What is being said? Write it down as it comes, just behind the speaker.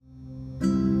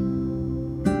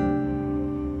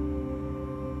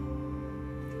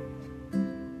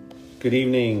Good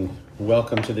evening.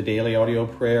 Welcome to the Daily Audio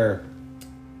Prayer.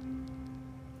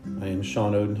 I am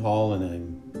Sean Odenhall, and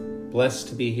I'm blessed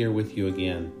to be here with you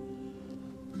again.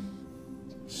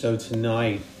 So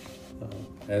tonight,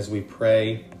 as we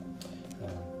pray,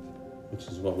 which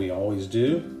is what we always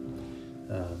do,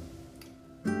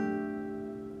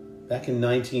 back in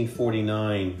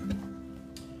 1949,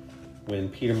 when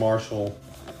Peter Marshall,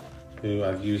 who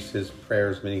I've used his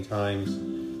prayers many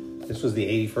times, this was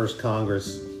the 81st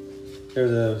Congress.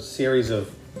 There's a series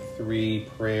of 3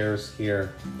 prayers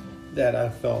here that I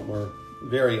felt were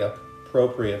very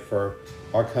appropriate for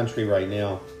our country right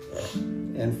now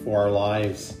and for our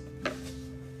lives.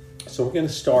 So we're going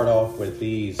to start off with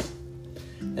these,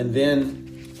 and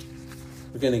then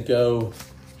we're going to go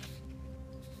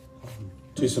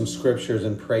to some scriptures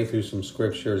and pray through some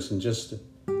scriptures and just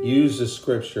use the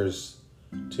scriptures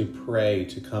to pray,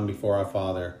 to come before our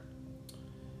Father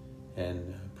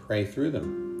and pray through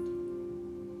them.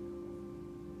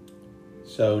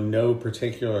 So no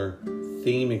particular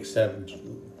theme except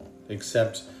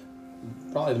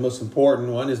probably the most important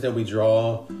one is that we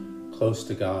draw close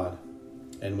to God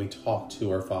and we talk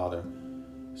to our Father.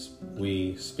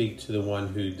 We speak to the one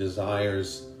who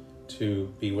desires to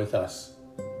be with us,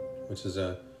 which is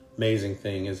an amazing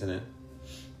thing, isn't it?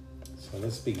 So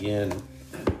let's begin.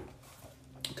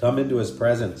 Come into his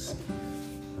presence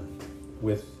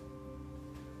with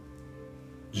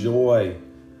joy.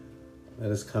 Let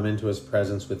us come into his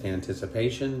presence with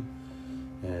anticipation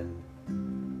and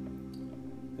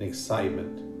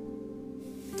excitement.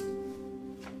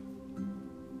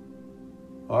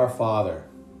 Our Father,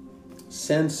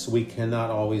 since we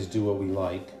cannot always do what we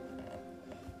like,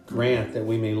 grant that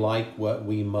we may like what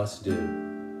we must do,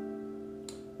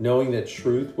 knowing that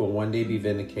truth will one day be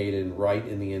vindicated and right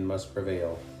in the end must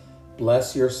prevail.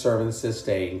 Bless your servants this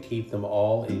day and keep them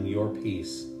all in your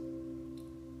peace.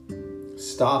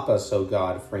 Stop us, O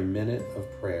God, for a minute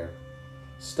of prayer.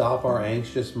 Stop our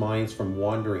anxious minds from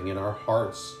wandering and our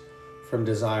hearts from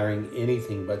desiring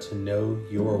anything but to know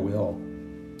your will.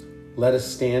 Let us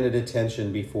stand at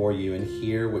attention before you and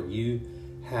hear what you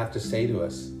have to say to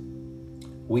us.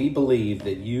 We believe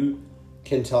that you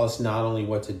can tell us not only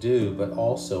what to do, but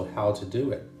also how to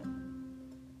do it.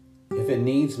 If it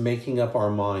needs making up our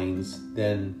minds,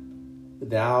 then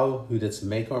thou who didst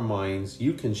make our minds,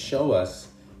 you can show us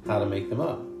how to make them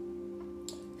up.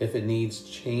 If it needs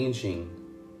changing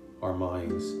our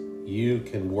minds, you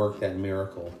can work that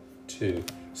miracle too.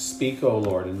 Speak, O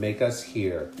Lord, and make us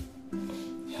hear.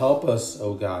 Help us,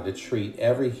 O God, to treat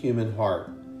every human heart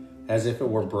as if it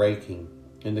were breaking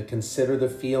and to consider the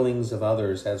feelings of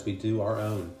others as we do our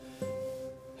own.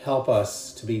 Help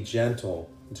us to be gentle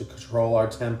and to control our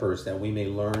tempers that we may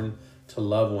learn to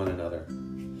love one another.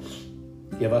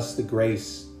 Give us the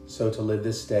grace so to live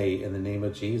this day in the name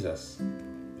of Jesus,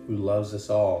 who loves us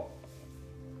all.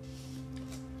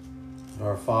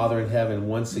 Our Father in heaven,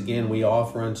 once again we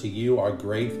offer unto you our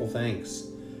grateful thanks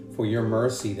for your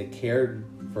mercy that cared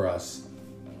for us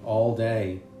all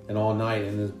day and all night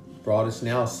and has brought us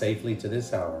now safely to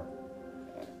this hour.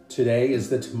 Today is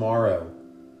the tomorrow.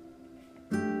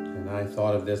 And I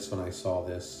thought of this when I saw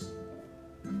this.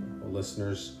 Well,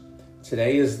 listeners,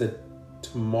 today is the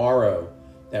tomorrow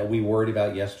that we worried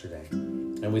about yesterday,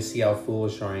 and we see how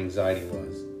foolish our anxiety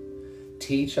was.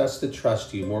 Teach us to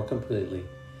trust you more completely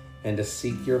and to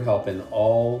seek your help in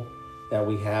all that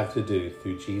we have to do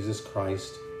through Jesus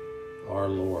Christ, our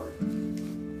Lord.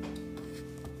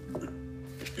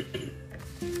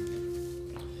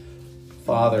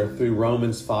 Father, through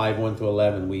Romans 5,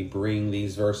 1-11, we bring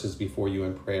these verses before you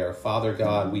in prayer. Father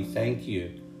God, we thank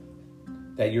you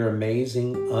that your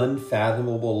amazing,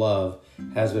 unfathomable love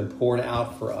has been poured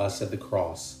out for us at the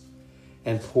cross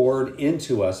and poured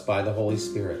into us by the Holy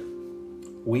Spirit.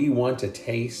 We want to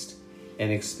taste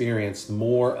and experience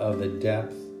more of the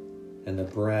depth and the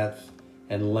breadth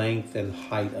and length and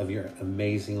height of your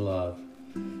amazing love.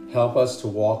 Help us to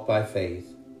walk by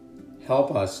faith.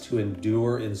 Help us to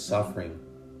endure in suffering.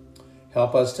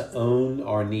 Help us to own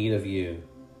our need of you.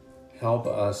 Help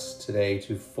us today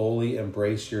to fully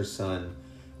embrace your Son,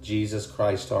 Jesus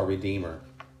Christ, our Redeemer.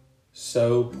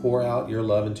 So pour out your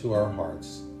love into our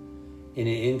hearts in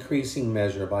an increasing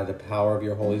measure by the power of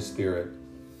your Holy Spirit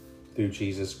through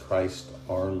Jesus Christ,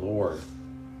 our Lord.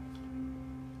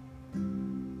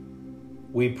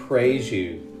 We praise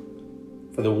you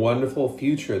for the wonderful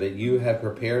future that you have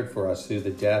prepared for us through the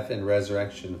death and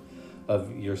resurrection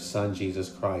of your Son, Jesus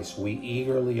Christ. We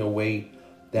eagerly await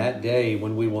that day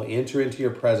when we will enter into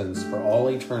your presence for all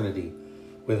eternity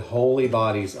with holy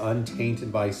bodies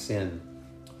untainted by sin.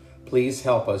 Please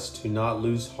help us to not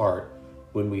lose heart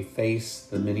when we face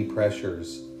the many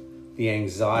pressures the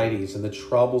anxieties and the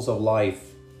troubles of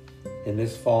life in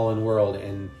this fallen world,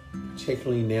 and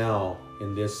particularly now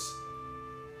in this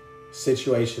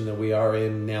situation that we are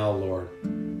in now, Lord.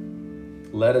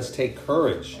 Let us take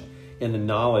courage in the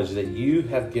knowledge that you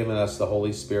have given us the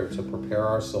Holy Spirit to prepare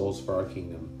our souls for our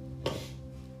kingdom,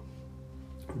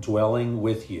 dwelling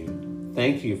with you.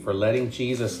 Thank you for letting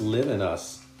Jesus live in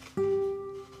us.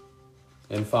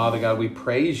 And Father God, we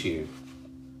praise you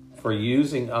for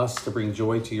using us to bring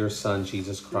joy to your Son,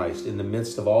 Jesus Christ, in the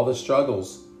midst of all the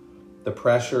struggles, the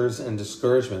pressures and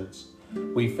discouragements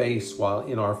we face while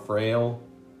in our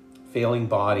failing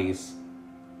bodies.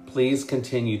 Please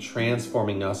continue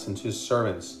transforming us into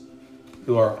servants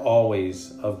who are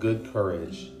always of good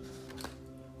courage.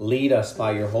 Lead us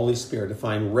by your Holy Spirit to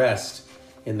find rest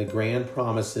in the grand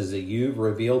promises that you've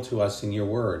revealed to us in your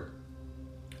word.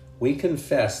 We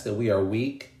confess that we are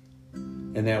weak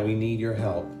and that we need your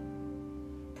help.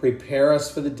 Prepare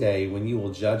us for the day when you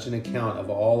will judge an account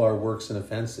of all our works and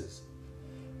offenses.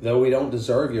 Though we don't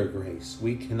deserve your grace,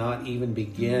 we cannot even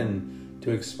begin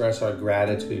to express our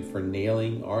gratitude for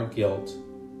nailing our guilt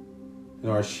and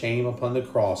our shame upon the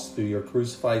cross through your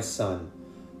crucified Son.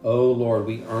 Oh Lord,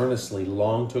 we earnestly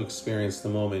long to experience the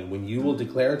moment when you will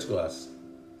declare to us,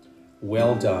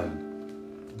 "Well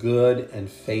done, good and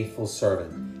faithful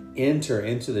servant. Enter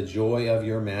into the joy of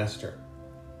your master."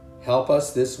 Help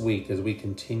us this week as we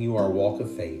continue our walk of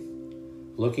faith,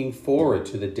 looking forward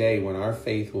to the day when our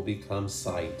faith will become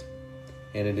sight.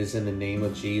 And it is in the name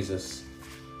of Jesus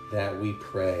that we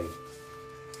pray.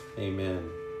 Amen.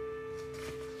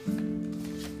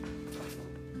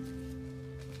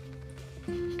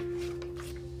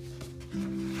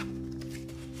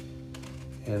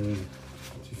 And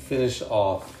to finish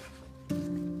off, I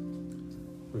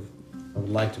would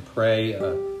like to pray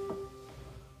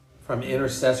from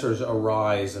Intercessors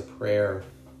Arise, a prayer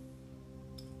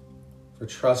for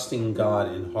trusting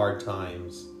God in hard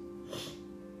times.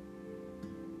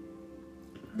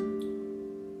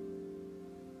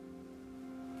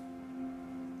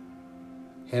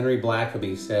 Henry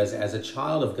Blackaby says, as a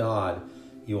child of God,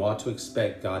 you ought to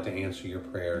expect God to answer your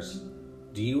prayers.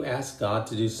 Do you ask God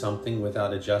to do something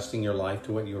without adjusting your life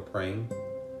to what you are praying?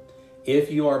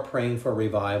 If you are praying for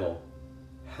revival,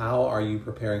 how are you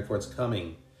preparing for its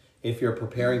coming? If you're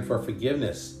preparing for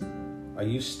forgiveness, are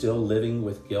you still living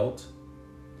with guilt?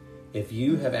 If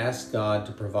you have asked God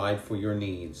to provide for your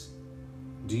needs,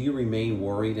 do you remain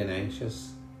worried and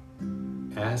anxious?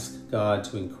 Ask God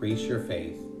to increase your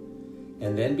faith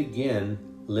and then begin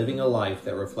living a life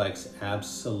that reflects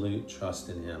absolute trust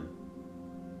in Him.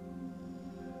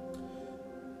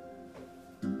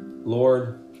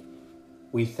 Lord,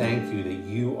 we thank you that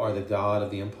you are the God of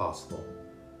the impossible.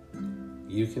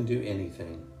 You can do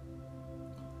anything.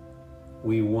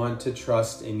 We want to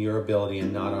trust in your ability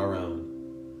and not our own.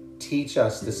 Teach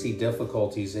us to see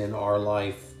difficulties in our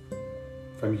life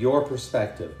from your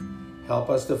perspective. Help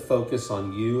us to focus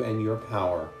on you and your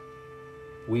power.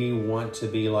 We want to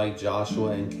be like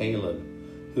Joshua and Caleb,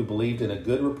 who believed in a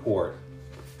good report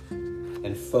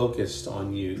and focused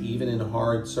on you, even in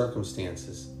hard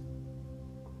circumstances.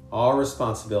 Our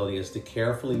responsibility is to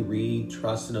carefully read,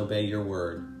 trust, and obey your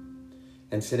word.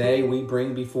 And today we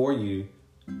bring before you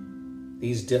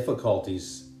these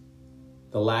difficulties,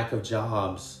 the lack of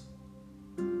jobs,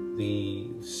 the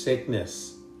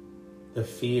sickness, the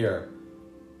fear,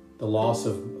 the loss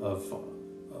of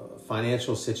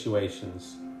financial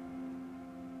situations,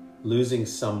 losing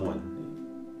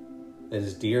someone that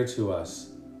is dear to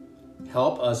us.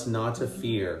 Help us not to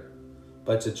fear,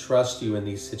 but to trust you in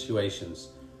these situations.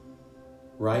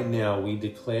 Right now, we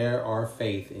declare our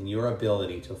faith in your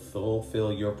ability to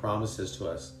fulfill your promises to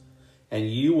us, and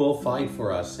you will fight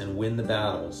for us and win the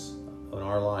battles in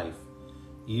our life.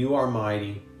 You are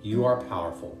mighty, you are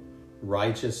powerful,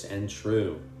 righteous, and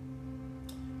true.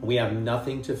 We have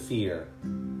nothing to fear.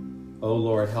 Oh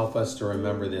Lord, help us to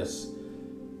remember this.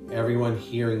 Everyone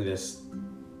hearing this,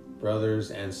 brothers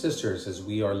and sisters, as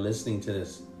we are listening to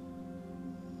this,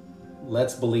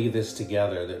 let's believe this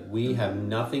together, that we have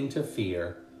nothing to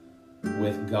fear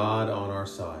with God on our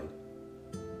side.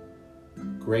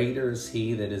 Greater is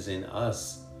He that is in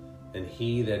us than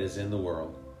he that is in the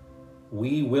world.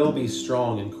 We will be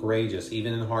strong and courageous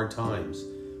even in hard times.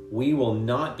 We will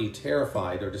not be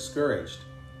terrified or discouraged.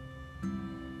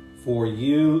 For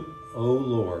you, O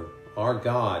Lord, our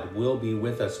God, will be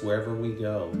with us wherever we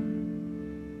go.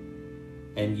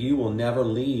 And you will never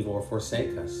leave or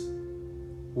forsake us.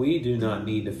 We do not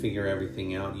need to figure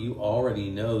everything out. You already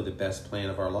know the best plan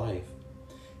of our life.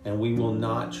 And we will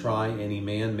not try any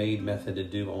man-made method to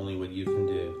do only what you can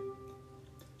do.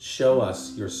 Show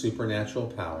us your supernatural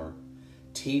power.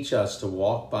 Teach us to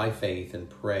walk by faith and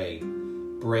pray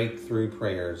breakthrough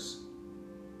prayers.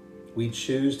 We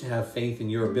choose to have faith in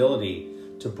your ability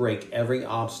to break every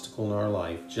obstacle in our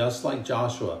life. Just like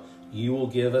Joshua, you will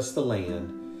give us the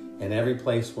land and every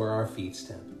place where our feet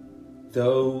step.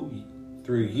 Though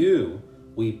through you,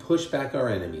 we push back our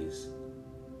enemies.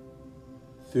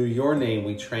 Through your name,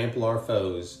 we trample our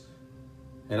foes.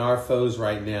 And our foes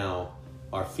right now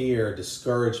are fear,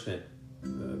 discouragement,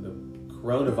 the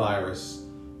coronavirus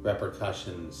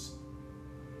repercussions.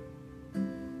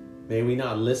 May we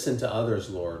not listen to others,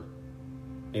 Lord.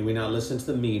 May we not listen to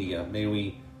the media. May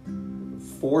we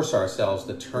force ourselves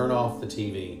to turn off the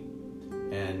TV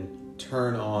and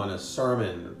turn on a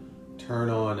sermon, turn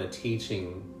on a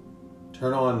teaching,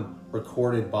 turn on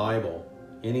recorded Bible,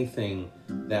 anything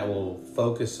that will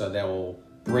focus, that will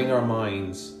bring our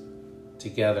minds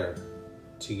together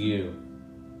to you.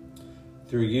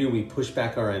 Through you, we push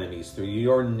back our enemies. Through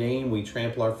your name, we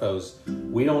trample our foes.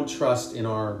 We don't trust in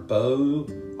our bow.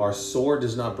 Our sword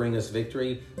does not bring us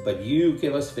victory, but you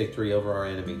give us victory over our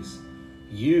enemies.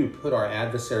 You put our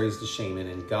adversaries to shame, and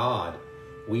in God,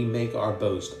 we make our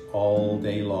boast all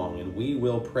day long, and we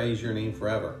will praise your name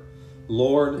forever.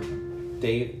 Lord,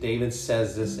 David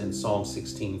says this in Psalm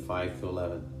 16,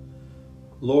 5-11.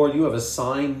 Lord, you have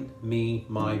assigned me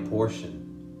my portion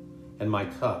and my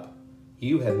cup.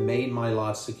 You have made my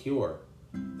lot secure.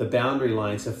 The boundary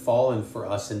lines have fallen for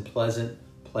us in pleasant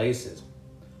places.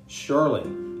 Surely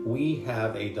we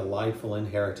have a delightful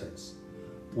inheritance.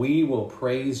 We will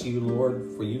praise you, Lord,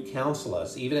 for you counsel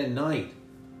us. Even at night,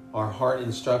 our heart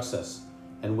instructs us,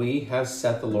 and we have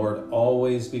set the Lord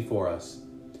always before us.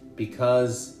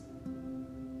 Because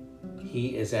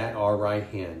he is at our right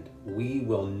hand, we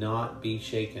will not be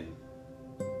shaken.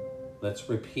 Let's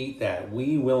repeat that.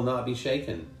 We will not be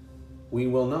shaken. We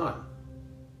will not.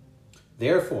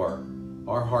 Therefore,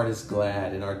 our heart is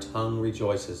glad and our tongue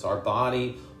rejoices. Our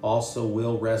body also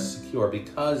will rest secure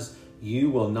because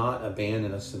you will not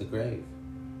abandon us to the grave.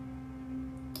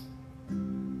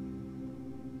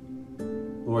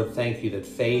 Lord, thank you that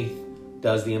faith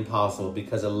does the impossible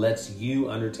because it lets you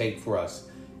undertake for us,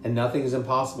 and nothing is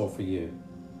impossible for you.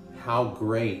 How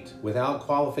great, without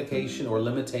qualification or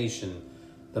limitation,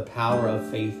 the power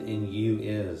of faith in you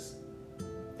is.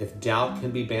 If doubt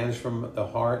can be banished from the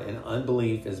heart and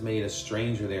unbelief is made a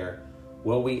stranger there,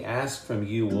 what we ask from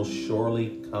you will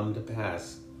surely come to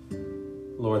pass.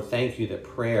 Lord, thank you that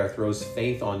prayer throws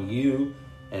faith on you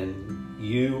and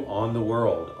you on the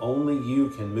world. Only you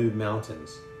can move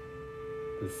mountains,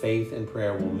 and faith and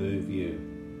prayer will move you.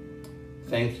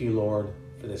 Thank you, Lord,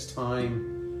 for this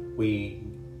time. We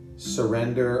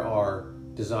surrender our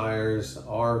desires,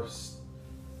 our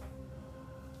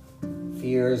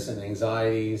fears and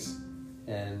anxieties,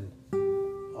 and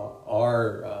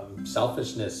our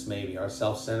selfishness, maybe our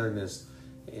self-centeredness,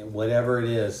 whatever it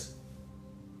is.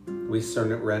 We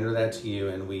surrender that to you,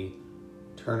 and we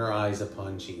turn our eyes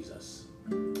upon Jesus.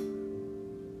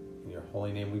 In your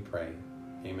holy name we pray.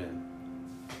 Amen.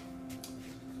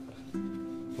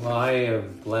 Well, I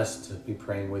am blessed to be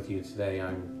praying with you today.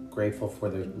 I'm grateful for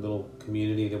the little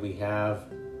community that we have.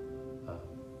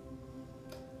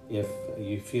 If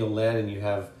you feel led and you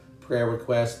have prayer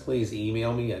requests, please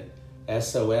email me at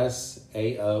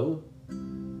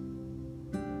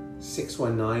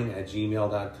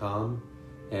sosao619@gmail.com,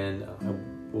 and I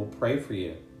will pray for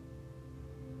you.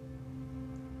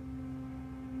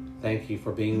 Thank you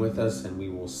for being with us, and we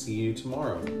will see you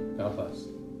tomorrow. God bless.